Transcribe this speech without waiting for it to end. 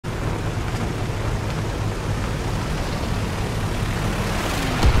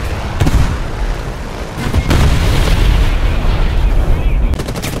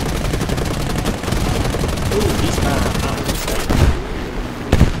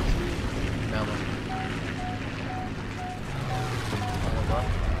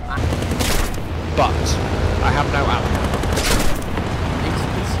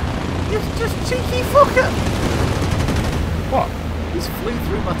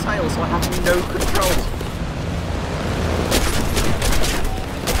tail, so I have no control.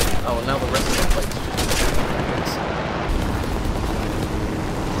 Oh, well, now the rest of the place.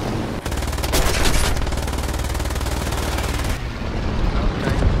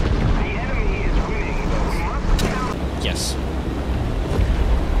 Yes.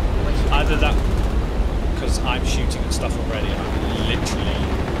 Either that, because I'm shooting at stuff already, and I'm literally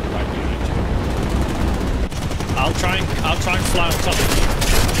right behind you. I'll try and fly on top of you.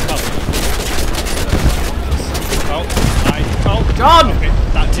 Oh, John! Okay,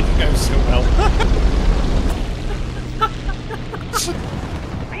 that didn't go so well.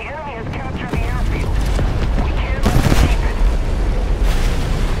 The enemy has captured the airfield. We can't keep it.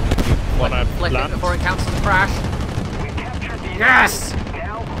 Wanna Flick it land? before it counts as a crash. We captured the Yes!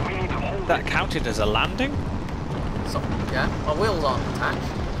 Now we need to hold That counted as a landing? So, yeah, my wheels aren't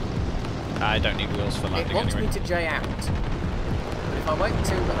attached. I don't need wheels for It landing wants anyway. me to J out. But if I wait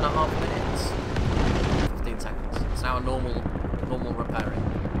 2.5 minutes, 15 seconds, it's now a normal repairing.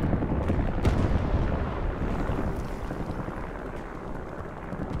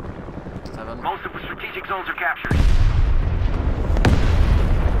 Most of the strategic zones are captured.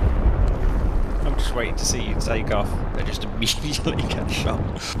 I'm just waiting to see you take off. They just immediately get shot.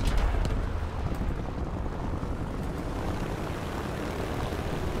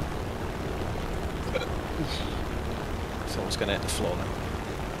 Someone's gonna hit the floor now.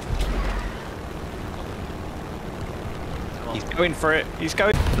 He's going for it. He's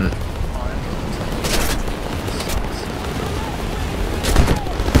going.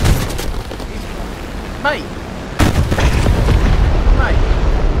 Mate!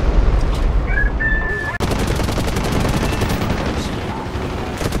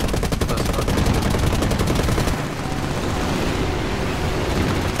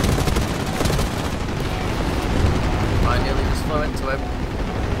 I nearly just flew into him.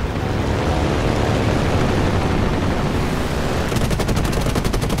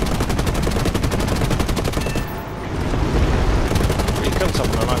 You killed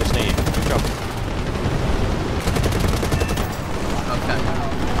someone and I was near you. Good job.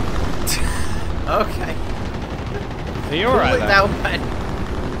 Okay. Are you alright Pull it there? down, Ben.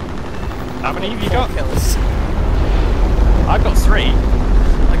 How many have you 4 got? kills. I've got 3.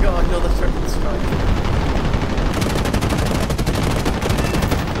 I got another triple strike.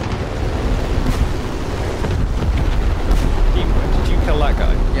 Did you kill that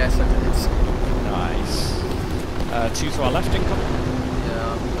guy? Yes, I did. Nice. 2 to our left incoming.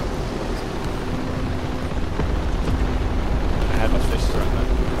 Yeah. Head off this threat then.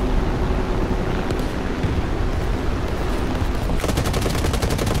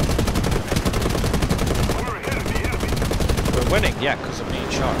 We're ahead of the enemy. We're winning, yeah, because of me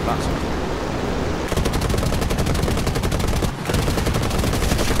and Shark, that's all.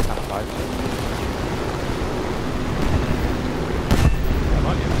 I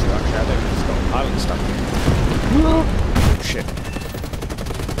might be able to actually, I don't know, it's got pilot stuff. Oh shit.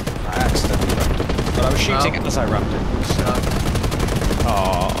 I accidentally rammed it. But I was shooting as I rammed it. So.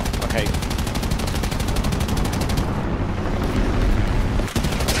 Oh, okay.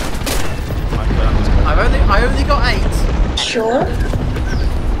 I only got 8. Sure.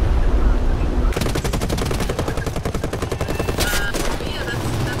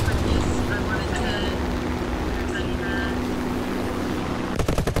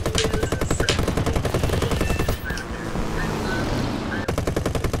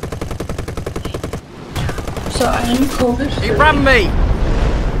 So I'm covered. He ran me!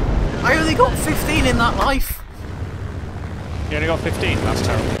 I only got 15 in that life. You only got 15, that's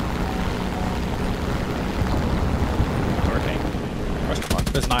terrible. Hurricane. Question mark.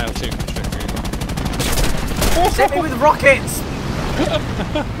 There's an IL-2 coming straight through as well. Hit me with rockets!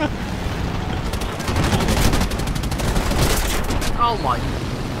 Oh my.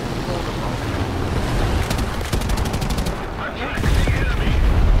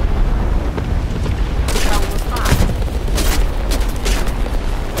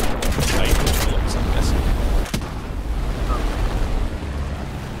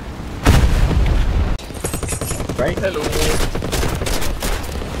 Right? Hello.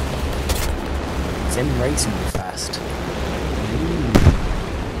 It's him racing me fast.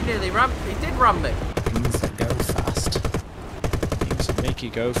 He nearly ran. He did ram me. Things that go fast. Things that make you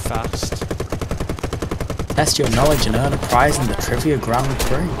go fast. Test your knowledge and earn a prize in the Trivia Grand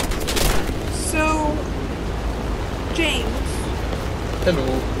Prix. So, James.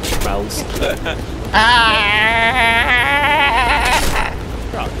 Hello. Smells.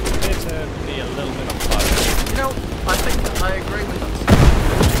 Right, here to be a little bit on fire. You know, I think I agree with that.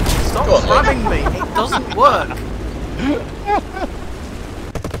 Stop ramming me. It doesn't work.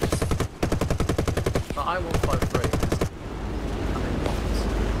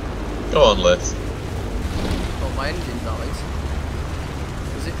 Go on, Liz. Oh, my engine died.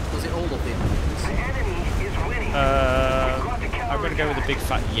 Was it all of the engines? The enemy is winning. I'm going to go with a big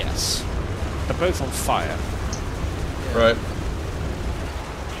fat yes. They're both on fire. Yeah. Right.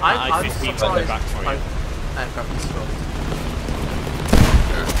 I'm I-15's surprised. back for you. Aircraft destroyed.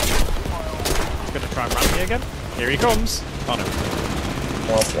 He's going to try and ram me again. Here he comes. Oh no.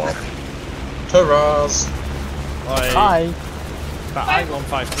 Womp womp. Hurrahs! Hi. That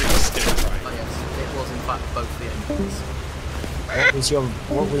I-153 is still trying. Oh yes, it was in fact both the engines.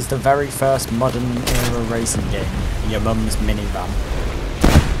 What was the very first modern era racing game? Your mum's minivan.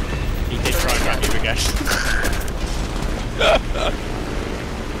 He did try and ram you again.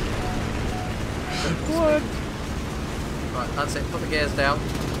 What? Right, that's it. Put the gears down.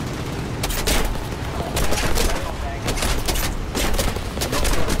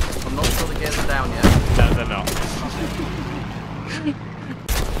 I'm not sure the gears are down yet. No, they're not.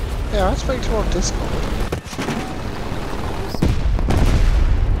 Yeah, I spoke to her on Discord.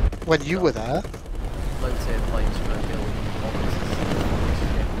 When you were there. Low tier planes for build models.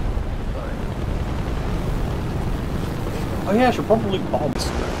 Oh yeah, I should probably bomb.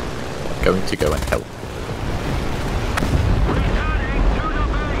 Going to go and help.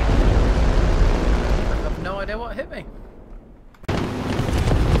 I have no idea what hit me.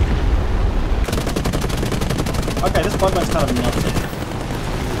 Okay, this bugman's kind of melted.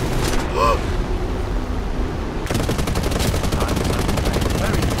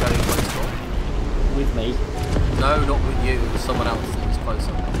 Very, very close call. With me. No, not with you. It was someone else that was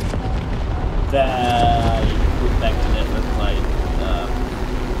closer. They reflected it, but like,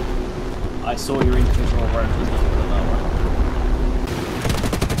 I saw your individual rotors not put it that way.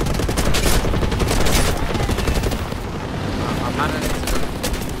 I've had an incident.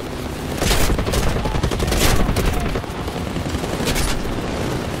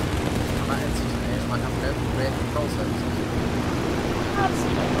 I have no rear control services.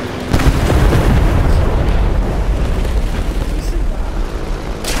 Did you see that?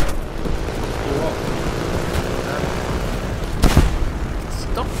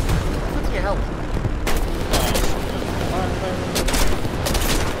 Stop! Bloody hell!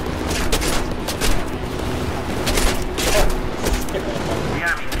 We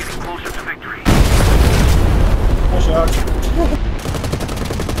have getting closer to victory. Oh, sure.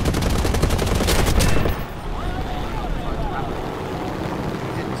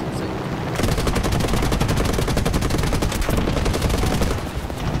 Didn't succeed.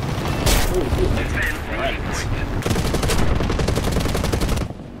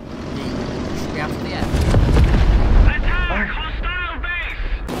 Should we out to the end? Attack! Hostile base!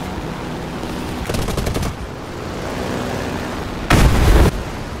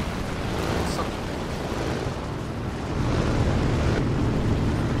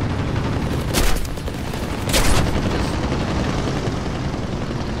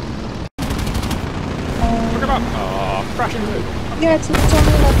 Look him up. Oh, crashing through. Yeah, it's only 11:05.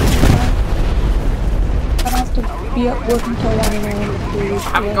 I don't have to be at work until 1 a.m. I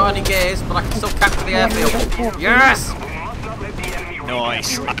haven't got any gears, but I can still capture the airfield. Yes!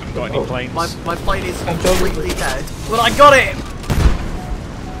 Nice. I haven't got any planes. My plane is completely dead, but I got it!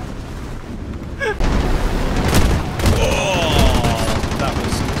 That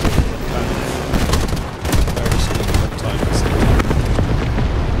was very stupid times.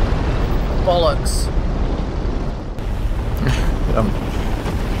 Bollocks.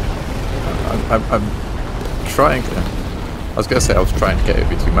 I'm trying. I was going to say I was trying to get it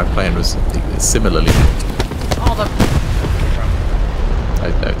between my plane was similarly. Oh, the...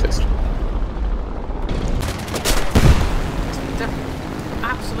 I've noticed.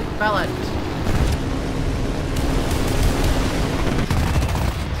 Absolute bell end.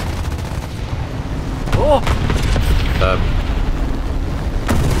 Oh!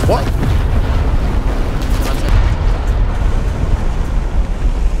 What? That's it.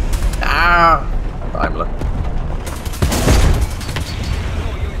 Ah! Daimler.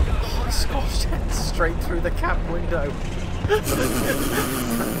 Oh, I scorched it straight through the cab window. Why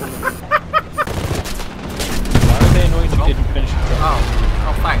are they annoyed you didn't finish the job?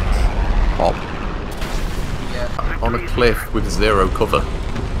 Oh, thanks. Bob. Yeah. On a cliff with zero cover.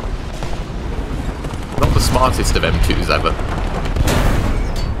 Not the smartest of M2s ever.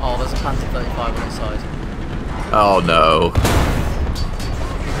 Oh, there's a Panther 35 on its side. Oh no.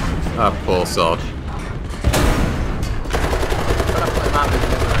 Ah, poor sod. Gotta put him out with the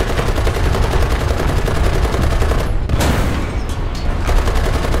other end.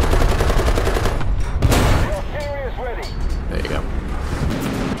 There you go.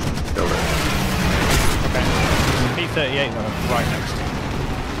 Go there. Okay. P-38 that I'm right next to.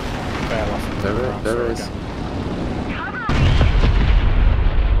 There is.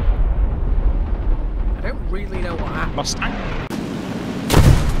 I don't really know what happened. Mustang.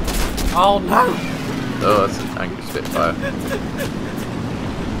 Oh no! Oh, that's an angry Spitfire.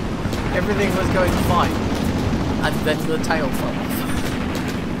 Everything was going fine, and then the tail fell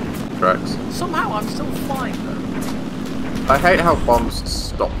off. Tracks. Somehow I'm still fine though. I hate how bombs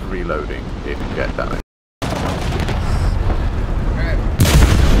stop reloading if you get damage.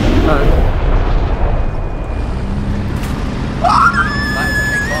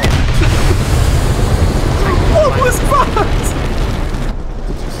 What was that?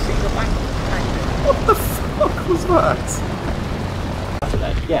 Did you see the back? What the fuck was that?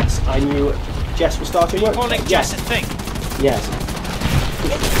 Yes, I knew Jess was starting work. Calling Yes. Jess a thing. Yes.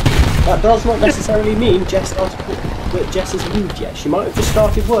 That does not necessarily mean Jess has moved yet. She might have just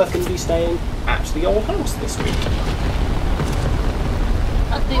started work and be staying at the old house this week.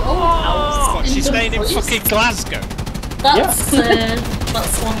 At the old house. What, she's staying in Dumfries? fucking Glasgow. That's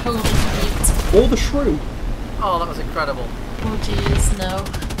one hell of a commute. Or the shrew. Oh, that was incredible. Oh jeez, no.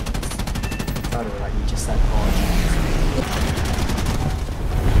 Sounded like you just said orange.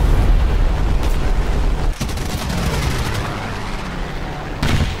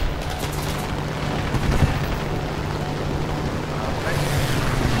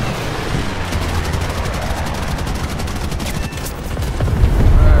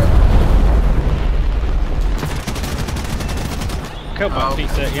 Killed by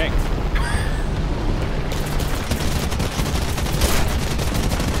T-38.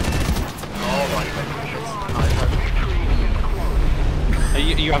 Are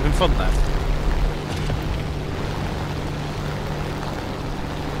you having fun there?